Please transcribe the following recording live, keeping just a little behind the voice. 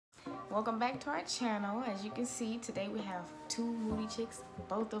Welcome back to our channel. As you can see, today we have two moody chicks,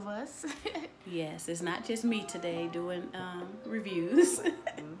 both of us. Yes, it's not just me today doing reviews.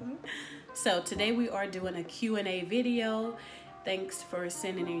 So today we are doing a Q&A video. Thanks for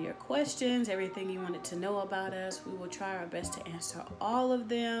sending in your questions, everything you wanted to know about us. We will try our best to answer all of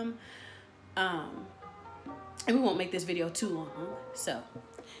them. And we won't make this video too long. So,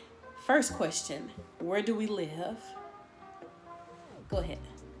 first question, where do we live? Go ahead.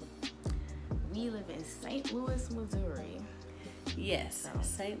 We live in St. Louis, Missouri. Yes,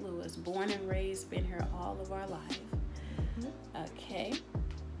 St. Louis, born and raised, been here all of our life. Okay.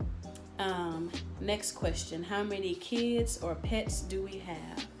 Next question, how many kids or pets do we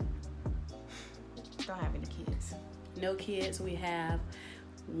have? Don't have any kids. No kids. We have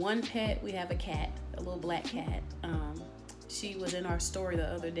one pet. We have a cat, a little black cat. She was in our story the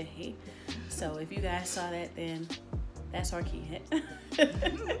other day. So if you guys saw that, then that's our kid.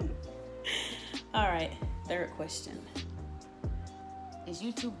 All right, third question. Is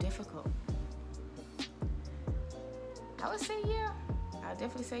YouTube difficult? I would say yeah. I would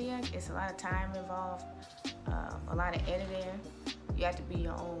definitely say yeah. It's a lot of time involved, a lot of editing. You have to be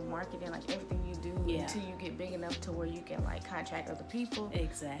your own marketing, like everything you do until you get big enough to where you can like contract other people.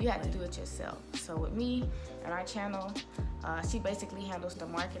 Exactly. You have to do it yourself. So with me and our channel, she basically handles the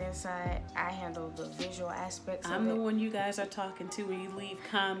marketing side. I handle the visual aspects of it. I'm the one you guys are talking to when you leave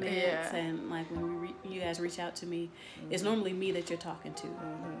comments and like when you guys reach out to me. It's normally me that you're talking to.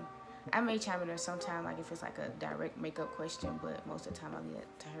 I may chime in there sometime, like if it's like a direct makeup question, but most of the time I leave it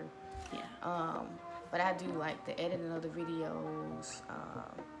to her. Yeah. But I do like the editing of the videos,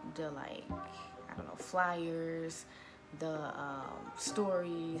 the like, I don't know, flyers, the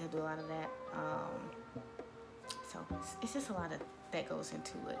stories. I do a lot of that. So it's just a lot of that goes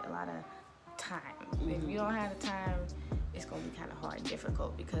into it. A lot of time. If you don't have the time, it's gonna be kind of hard and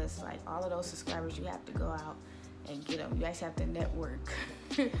difficult because like all of those subscribers, you have to go out and get them. You actually have to network.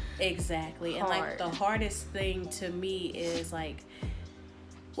 Exactly. And like the hardest thing to me is like,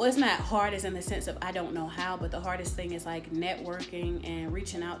 well, it's not hard as in the sense of I don't know how, but the hardest thing is like networking and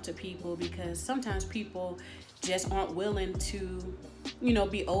reaching out to people because sometimes people just aren't willing to, you know,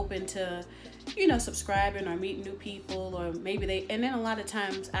 be open to, you know, subscribing or meeting new people, or maybe they, and then a lot of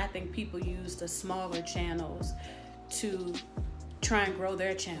times I think people use the smaller channels to try and grow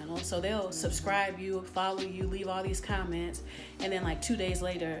their channel. So they'll subscribe you, follow you, leave all these comments, and then like 2 days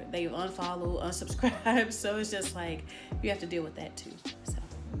later they unfollow, unsubscribe. So it's just like you have to deal with that too. So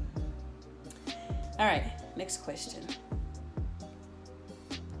all right, next question.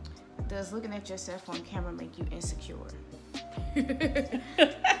 Does looking at yourself on camera make you insecure?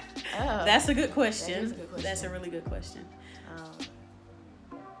 That's a good question. That is a good question. That's a really good question.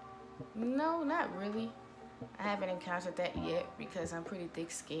 No, not really. I haven't encountered that yet because I'm pretty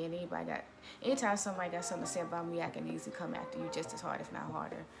thick-skinned. Anytime somebody got something to say about me, I can easily come after you just as hard, if not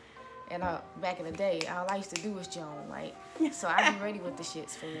harder. And back in the day, all I used to do was Joan, like, so I be ready with the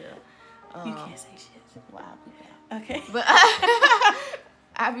shits for real. You can't say shit. Well, I'll be back. Okay. But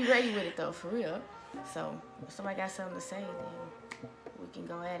I'll be ready with it though, for real. So if somebody got something to say, then we can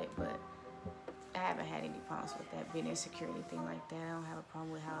go at it. But I haven't had any problems with that, being insecure or anything like that. I don't have a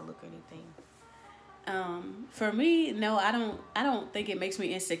problem with how I look or anything. For me, no, I don't think it makes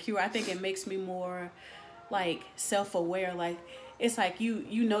me insecure. I think it makes me more like self-aware. Like it's like you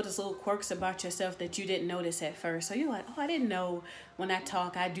notice little quirks about yourself that you didn't notice at first. So you're like, oh, I didn't know when I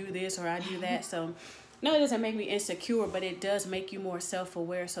talk I do this or I do that. So no, it doesn't make me insecure, but it does make you more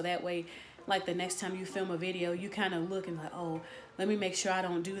self-aware. So that way, like the next time you film a video, you kind of look and like, oh, let me make sure I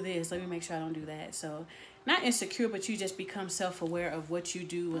don't do this. Let me make sure I don't do that. So not insecure, but you just become self-aware of what you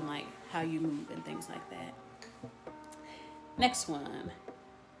do and like how you move and things like that. Next one.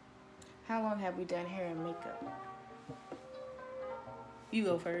 How long have we done hair and makeup? You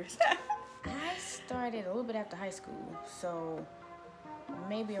go first. I started a little bit after high school, so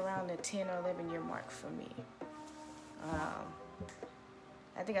maybe around the 10 or 11 year mark for me.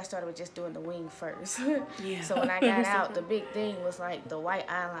 I think I started with just doing the wing first. Yeah. So when I got out, the big thing was like the white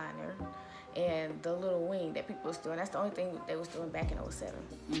eyeliner and the little wing that people was doing. That's the only thing they was doing back in 07.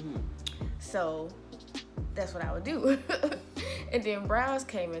 So that's what I would do. And then brows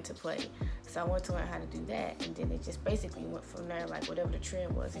came into play. So I wanted to learn how to do that. And then it just basically went from there, like whatever the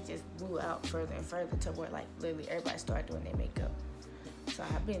trend was, it just blew out further and further to where like literally everybody started doing their makeup. So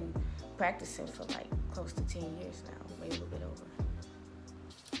I've been practicing for like close to 10 years now, maybe a little bit over.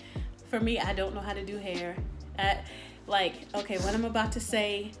 For me, I don't know how to do hair. Like, okay, what I'm about to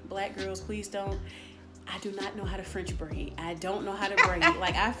say, black girls, please don't I do not know how to French braid. I don't know how to braid.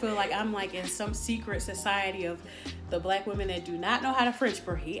 Like, I feel like I'm like in some secret society of the black women that do not know how to French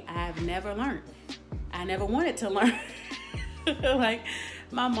braid. I've never learned. I never wanted to learn. Like,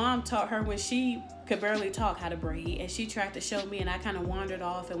 my mom taught her when she could barely talk how to braid, and she tried to show me, and I kind of wandered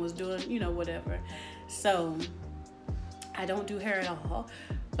off and was doing, you know, whatever. So I don't do hair at all,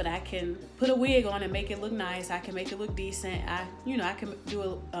 but I can put a wig on and make it look nice. I can make it look decent. I can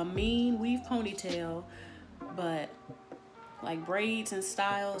do a mean weave ponytail, but like braids and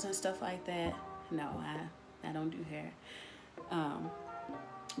styles and stuff like that, no, I don't do hair.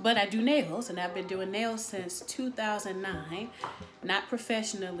 But I do nails, and I've been doing nails since 2009, not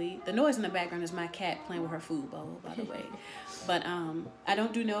professionally. The noise in the background is my cat playing with her food bowl, by the way. But I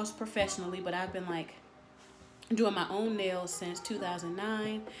don't do nails professionally, but I've been like doing my own nails since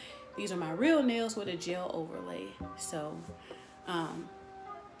 2009. These are my real nails with a gel overlay. So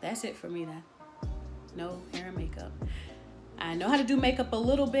that's it for me. That no hair and makeup. I know how to do makeup a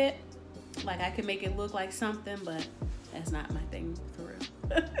little bit. Like, I can make it look like something, but that's not my thing for real.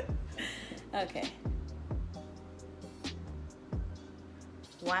 Okay.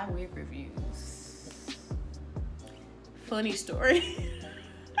 Why wig reviews? Funny story.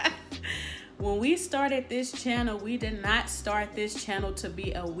 When we started this channel, we did not start this channel to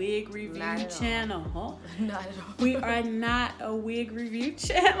be a wig review channel. Huh? Not at all. We are not a wig review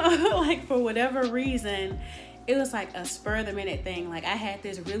channel. Like, for whatever reason, it was like a spur of the minute thing. Like, I had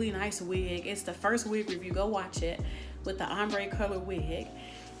this really nice wig. It's the first wig review. Go watch it, with the ombre color wig.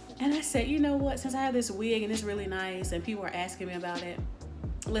 And I said, you know what? Since I have this wig and it's really nice and people are asking me about it,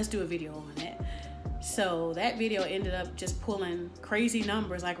 let's do a video on it. So that video ended up just pulling crazy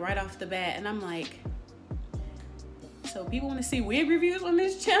numbers, like right off the bat. And I'm like, so people want to see wig reviews on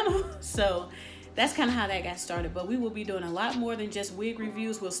this channel? So that's kind of how that got started. But we will be doing a lot more than just wig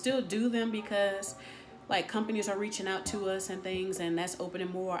reviews. We'll still do them because like companies are reaching out to us and things, and that's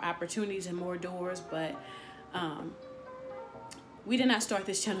opening more opportunities and more doors. But we did not start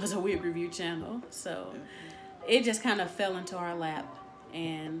this channel as a wig review channel. So it just kind of fell into our lap,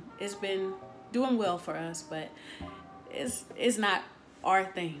 and it's been doing well for us, but it's not our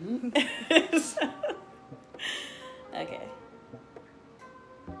thing. So, okay.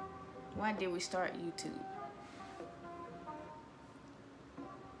 Why did we start YouTube?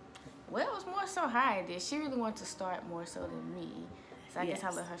 Well, it was more so her idea. She really wanted to start more so than me. So I guess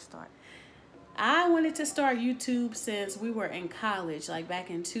I'll let her start. I wanted to start YouTube since we were in college, like back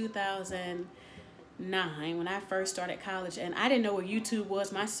in 2009 when I first started college, and I didn't know what YouTube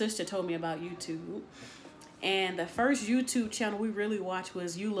was. My sister told me about YouTube, and the first YouTube channel we really watched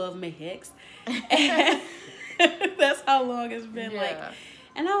was You Love Mehex. That's how long it's been. Like,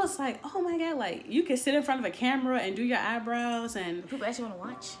 and I was like, oh my god, like you can sit in front of a camera and do your eyebrows, and people actually want to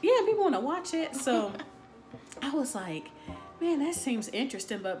watch. Yeah, people want to watch it. So I was like, man, that seems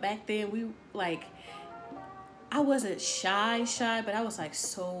interesting. But back then we like, I wasn't shy, but I was like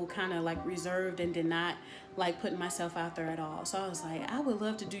so kind of like reserved and did not like putting myself out there at all. So I was like, I would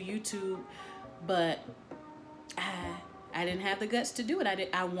love to do YouTube, but I didn't have the guts to do it.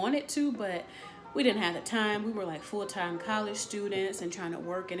 I wanted to, but we didn't have the time. We were like full-time college students and trying to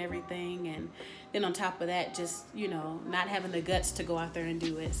work and everything. And then on top of that, just, you know, not having the guts to go out there and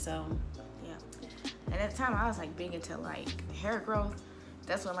do it. So, yeah. And at the time, I was like big into like hair growth.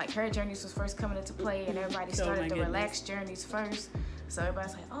 That's when like hair journeys was first coming into play, and everybody started the relaxed journeys first. So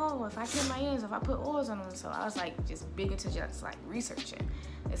everybody's like, oh, if I trim my ends, if I put oils on them. So I was like just big into just like researching.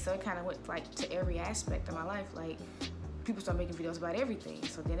 And so it kind of went like to every aspect of my life. Like people started making videos about everything.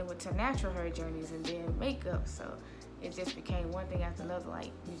 So then it went to natural hair journeys and then makeup. So it just became one thing after another.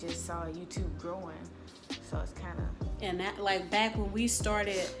 Like you just saw YouTube growing. So it's kind of. And that like back when we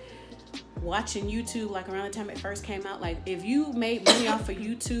started watching YouTube, like around the time it first came out, like if you made money off of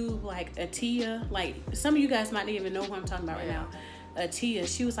YouTube, like Atia, like some of you guys might not even know who I'm talking about right now. Atia,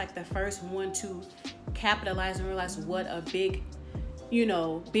 she was like the first one to capitalize and realize what a big, you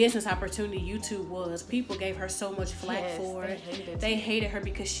know, business opportunity YouTube was. People gave her so much flack for it. They hated her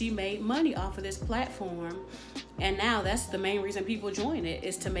because she made money off of this platform, and now that's the main reason people join it,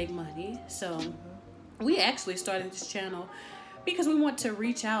 is to make money. So we actually started this channel because we want to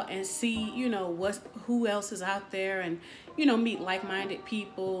reach out and see, you know, who else is out there, and, you know, meet like-minded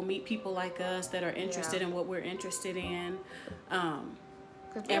people, meet people like us that are interested in what we're interested in, and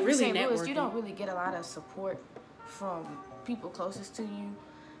really networking. You don't really get a lot of support from people closest to you.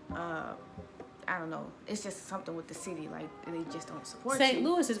 I don't know. It's just something with the city, like they just don't support you. St.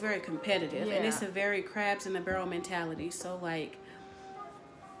 Louis is very competitive, and it's a very crabs in the barrel mentality. So like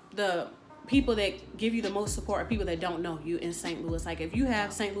people that give you the most support are people that don't know you in St. Louis. Like if you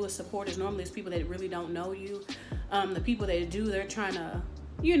have St. Louis supporters, normally it's people that really don't know you. The people that do, they're trying to,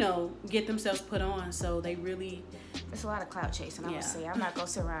 you know, get themselves put on. So they really... It's a lot of clout chasing, I would say. I'm not going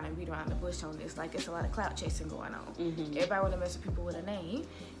to sit around and beat around the bush on this. Like, it's a lot of clout chasing going on. Everybody want to mess with people with a name.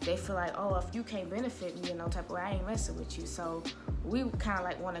 They feel like, oh, if you can't benefit me in no type of way, I ain't messing with you. So we kind of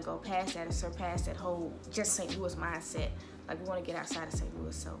like want to go past that and surpass that whole just St. Louis mindset. Like, we want to get outside of St.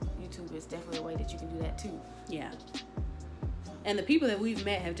 Louis. So YouTube is definitely a way that you can do that too. Yeah. And the people that we've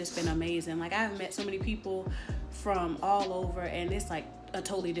met have just been amazing. Like, I've met so many people from all over, and it's like a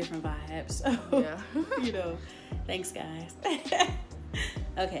totally different vibe. So, yeah. You know, thanks, guys.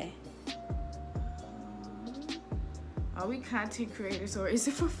 Okay. Are we content creators or is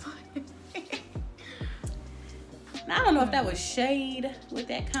it for fun? Now, I don't know if that was shade with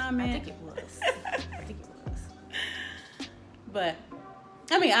that comment. I think it was. But,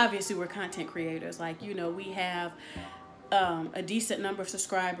 I mean, obviously, we're content creators. Like, you know, we have a decent number of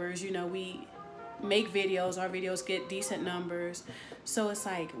subscribers. You know, we make videos. Our videos get decent numbers. So it's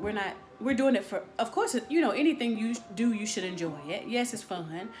like we're doing it for, of course, you know, anything you do, you should enjoy it. Yes, it's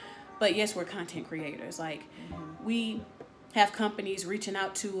fun. But yes, we're content creators. Like, we have companies reaching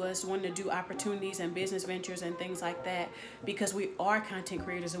out to us, wanting to do opportunities and business ventures and things like that because we are content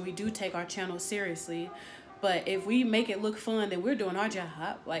creators and we do take our channel seriously. But if we make it look fun, then we're doing our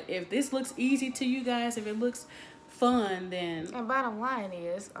job. Like, if this looks easy to you guys, if it looks fun, then... And bottom line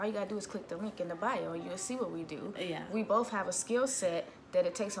is, all you got to do is click the link in the bio and you'll see what we do. Yeah. We both have a skill set that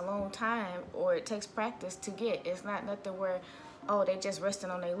it takes a long time or it takes practice to get. It's not nothing where, oh, they just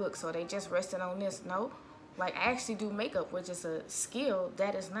resting on their looks or they just resting on this. No. Like, I actually do makeup, which is a skill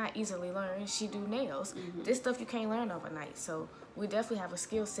that is not easily learned. She do nails. This stuff you can't learn overnight. So we definitely have a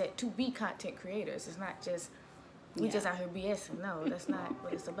skill set to be content creators. It's not just, we just out here BSing. No, that's not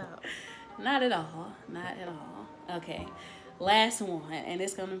what it's about. Not at all. Not at all. Okay. Last one. And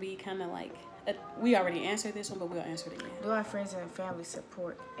it's going to be kind of like, we already answered this one, but we'll answer it again. Do our friends and family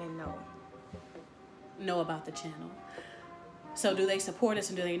support and know about the channel? So do they support us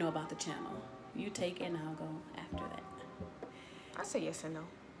and do they know about the channel? You take it and I'll go after that. I say yes and no.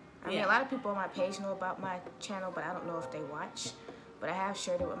 I mean, a lot of people on my page know about my channel, but I don't know if they watch. But I have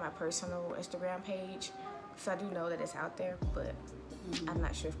shared it with my personal Instagram page, so I do know that it's out there, but I'm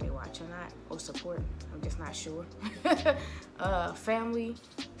not sure if they watch or not, or support. I'm just not sure. Family,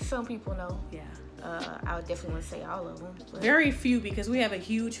 some people know. Yeah. I would definitely want to say all of them. Very few, because we have a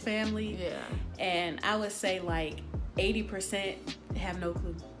huge family. Yeah. And I would say like 80% have no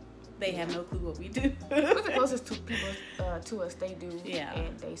clue. They have no clue what we do. Who's the closest to people to us? They do, yeah,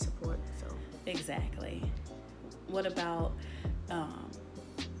 and they support. So exactly. What about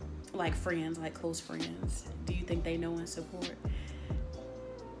like friends, like close friends? Do you think they know and support?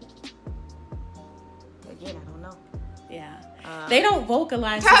 Again, I don't know. Yeah, they don't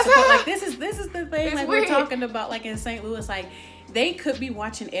vocalize their support. Like this is the thing. Like we're talking about, like in St. Louis, like they could be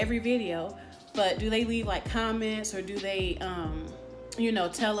watching every video, but do they leave like comments or do they you know,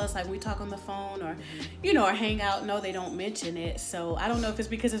 tell us, like we talk on the phone or, you know, or hang out? No, they don't mention it. So I don't know if it's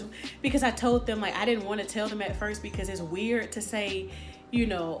because I told them, like, I didn't want to tell them at first because it's weird to say, you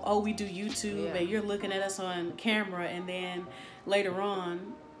know, oh, we do YouTube and you're looking at us on camera, and then later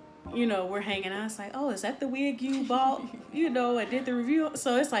on, you know, we're hanging out. It's like, oh, is that the wig you bought? You know, and did the review.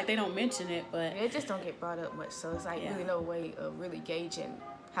 So it's like they don't mention it, but it just don't get brought up much. So it's like really no way of really gauging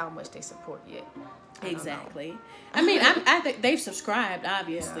how much they support yet. Exactly. I mean, I think they've subscribed,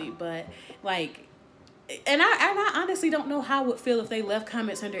 obviously, but like, and I honestly don't know how I would feel if they left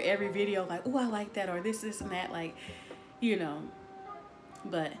comments under every video, like, oh, I like that, or this and that, like, you know.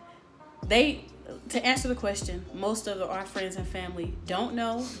 But to answer the question, most of our friends and family don't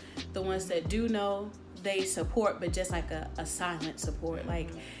know. The ones that do know, they support, but just like a silent support, like.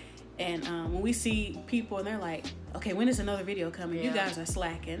 And when we see people and they're like, okay, when is another video coming? You guys are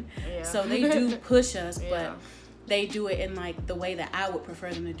slacking. So they do push us, but they do it in like the way that I would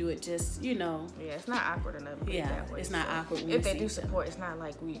prefer them to do it. Just, you know. Yeah, it's not awkward enough. That way. It's not awkward. If they do support, it's not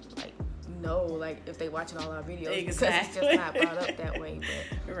like we know, like if they watching all our videos. Exactly. Because it's just not brought up that way.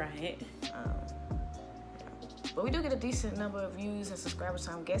 But, right. But we do get a decent number of views and subscribers,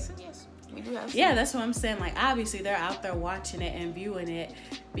 so I'm guessing, yes. We do have some. Yeah, that's what I'm saying. Like, obviously, they're out there watching it and viewing it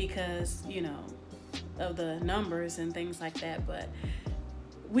because, you know, of the numbers and things like that. But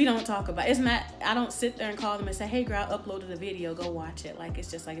we don't talk about it. It's not, I don't sit there and call them and say, hey, girl, I uploaded a video. Go watch it. Like,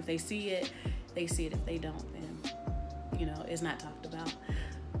 it's just like if they see it, they see it. If they don't, then, you know, it's not talked about.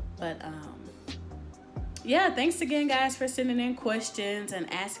 But, yeah, thanks again, guys, for sending in questions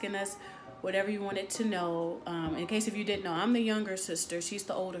and asking us whatever you wanted to know. In case if you didn't know, I'm the younger sister. She's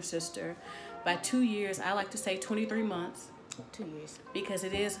the older sister. By 2 years, I like to say 23 months. 2 years. Because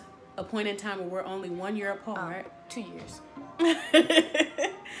it is a point in time where we're only 1 year apart. 2 years.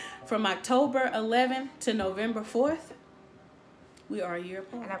 From October 11th to November 4th, we are a year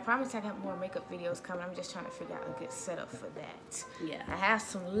apart. And I promise I got more makeup videos coming. I'm just trying to figure out a good setup for that. Yeah. I have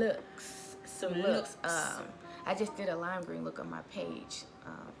some looks. I just did a lime green look on my page.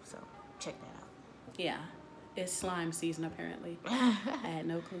 So check that out. Yeah. It's slime season apparently. I had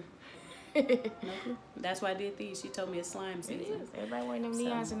no clue. No clue. That's why I did these. She told me it's slime season. It is. Everybody wearing them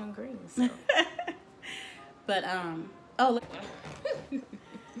neons and them greens. So. But oh look.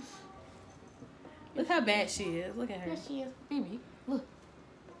 Look how bad she is. Look at her. There she is. Baby, look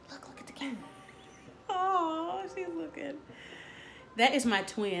at the camera. Oh, she's looking. That is my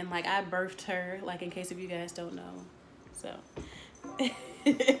twin. Like, I birthed her, like, in case if you guys don't know. So.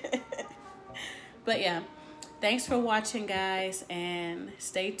 But yeah. Thanks for watching, guys. And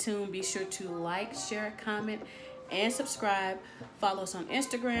stay tuned. Be sure to like, share, comment, and subscribe. Follow us on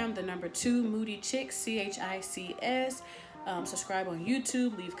Instagram, the number 2 Moody Chicks, CHICS. Subscribe on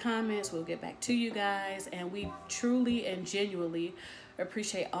YouTube, leave comments, we'll get back to you guys, and we truly and genuinely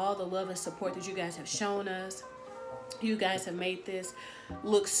appreciate all the love and support that you guys have shown us. You guys have made this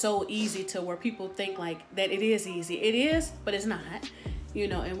look so easy to where people think like that it is easy. It is, but it's not, you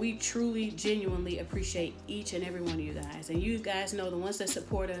know, and we truly, genuinely appreciate each and every one of you guys, and you guys know the ones that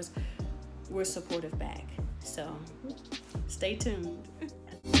support us, we're supportive back. So stay tuned.